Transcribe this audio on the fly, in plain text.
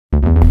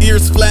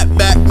Ears flat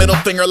back, middle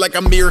finger like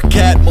a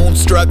meerkat.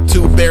 Moonstruck,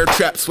 2 bear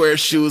traps where his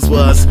shoes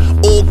was.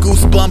 Old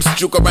goosebumps,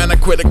 juke around a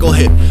critical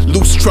hit.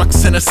 Loose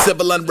trucks and a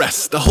civil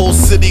unrest. The whole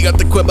city got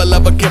the quibble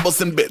of a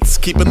kibbles and bits.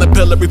 Keeping the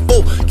pillory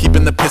full,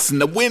 keeping the piss in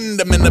the wind.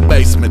 I'm in the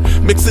basement,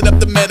 mixing up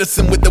the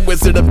medicine with the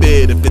wizard of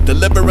bid. If it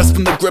deliver us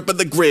from the grip of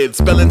the grid,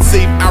 spelling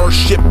save our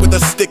ship with a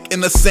stick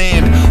in the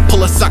sand.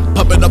 Pull a sock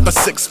puppet up a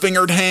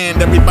 6-fingered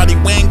hand. Everybody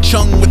Wang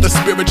Chung with the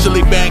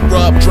spiritually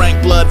bankrupt.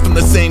 Drank blood from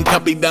the same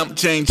cup he dumped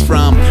change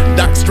from.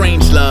 Doc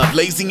Strangelove,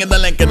 lazy in the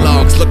Lincoln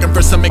logs, looking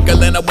for some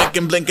inkle and a wink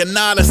and blink and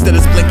nod. Instead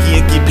it's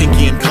Blinky, Inky,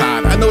 Pinky, and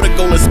Clyde. I know the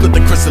goal is split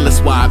the chrysalis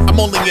wide. I'm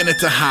only in it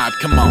to hide,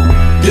 come on.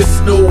 This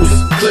news,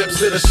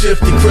 clips in a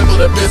shifty cripple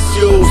that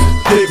misuse.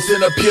 Pigs in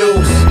the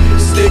pews,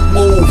 stick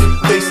move.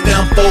 Face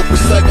down folk,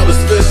 recycle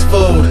as fish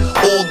food.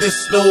 All this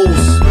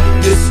news.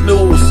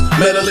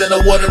 Metal in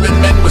the water and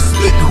men with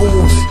split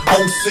hooves.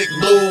 Homesick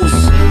blues,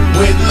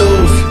 win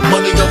lose.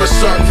 Money over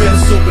shark fin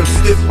soup and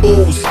stiff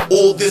booze.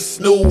 All this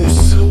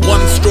news.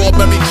 1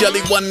 strawberry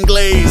jelly, 1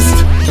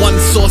 glazed. 1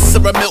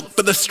 saucer of milk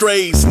for the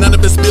strays. None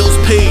of his bills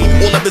paid,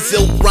 all of his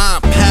ilk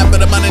robbed. Half of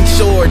them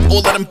uninsured,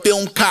 all of them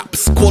film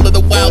cops. Call of the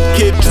wild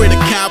kid, trade a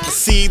cow for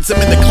seeds.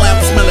 I'm in the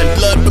cloud smelling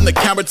blood from the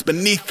carrots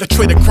beneath. I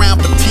trade a crown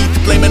for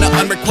teeth, blaming an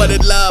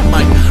unrequited love.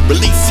 Might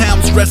release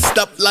hounds dressed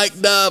up like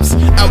doves.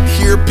 Out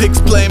here pigs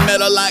play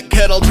metal like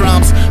kettle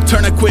drums.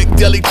 Turn a quick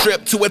deli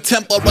trip to a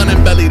temple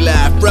running belly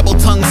laugh. Rebel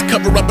tongues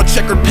cover up a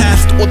checkered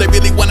past. All they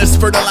really want is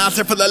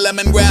fertilizer for the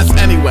lemongrass.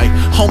 Anyway,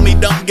 homie,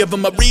 don't give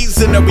them a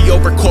reason. Or be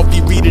over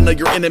coffee reading or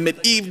your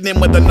intimate evening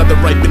with another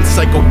ripened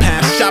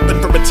psychopath. Shopping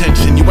for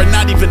attention, you are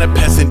not even a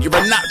peasant. You're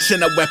a notch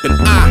and a weapon.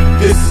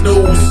 This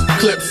news,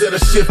 clips in a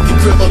shifty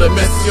cribble that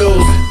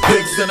misuse.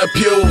 Pigs in the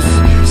pews,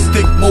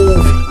 stick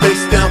move.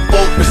 Face down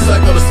folk,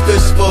 recycle as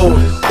fish food.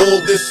 All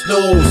this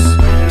news.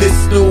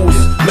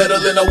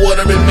 Metal in the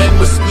water and men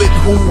with split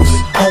hooves.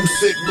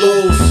 Homesick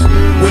blues,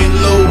 win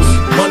lose.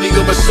 Money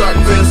over shark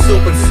fin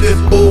soup and stiff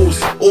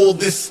booze. All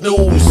this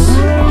news.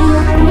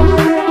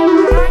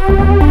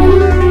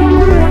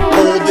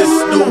 All this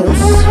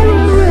news.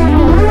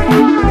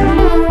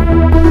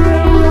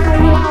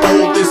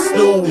 All this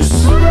news.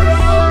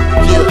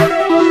 Yeah.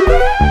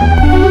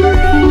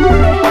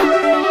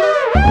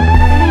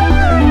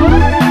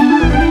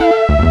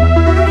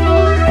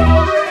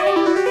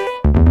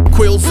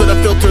 Quills that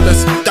are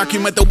filterless,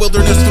 document the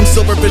wilderness from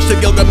Silverfish to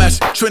Gilgamesh,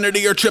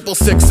 Trinity or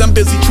 666. I'm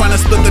busy trying to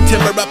split the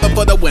timber up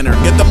before the winter.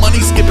 Get the money,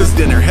 skip his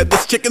dinner.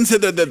 Headless chickens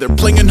hither thither,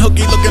 plinging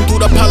hooky, looking through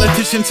the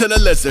politician to the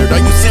lizard. Are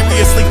you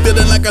seriously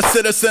feeling like a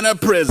citizen or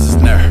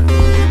prisoner?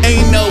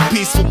 Ain't no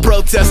peaceful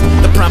protest,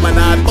 the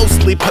promenade,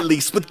 mostly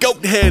police with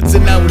goat heads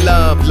and no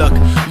love. Look,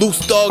 loose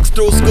dogs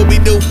through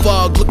Scooby-Doo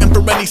fog, looking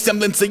for any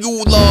semblance of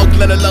you log,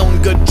 let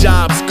alone good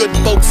jobs. Good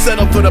folks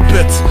settle for the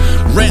pits,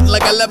 rent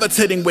like a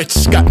levitating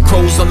witch. Got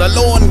crows on the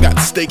lawn, got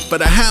steak for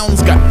the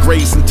hounds, got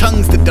grazing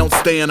tongues that don't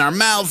stay in our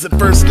mouths at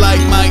first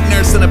light. Might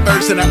nurse in a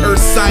verse in a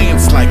earth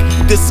science like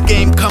this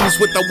game comes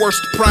with the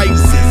worst prizes.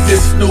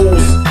 This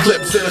news,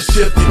 clips in a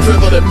shifty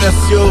cribble that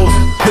misuse.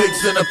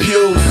 Pigs in the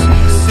pews,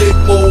 stick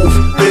move.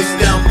 Face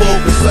down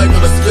folk, recycle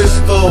as fish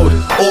food.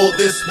 All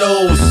this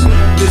news.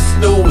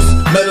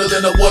 Metal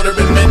in the water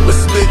and men with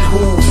split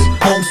hooves.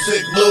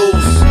 Homesick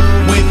blues,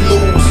 win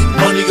lose.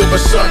 Money over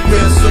shark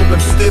fin soup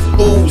and stiff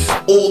booze.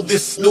 All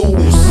this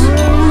news.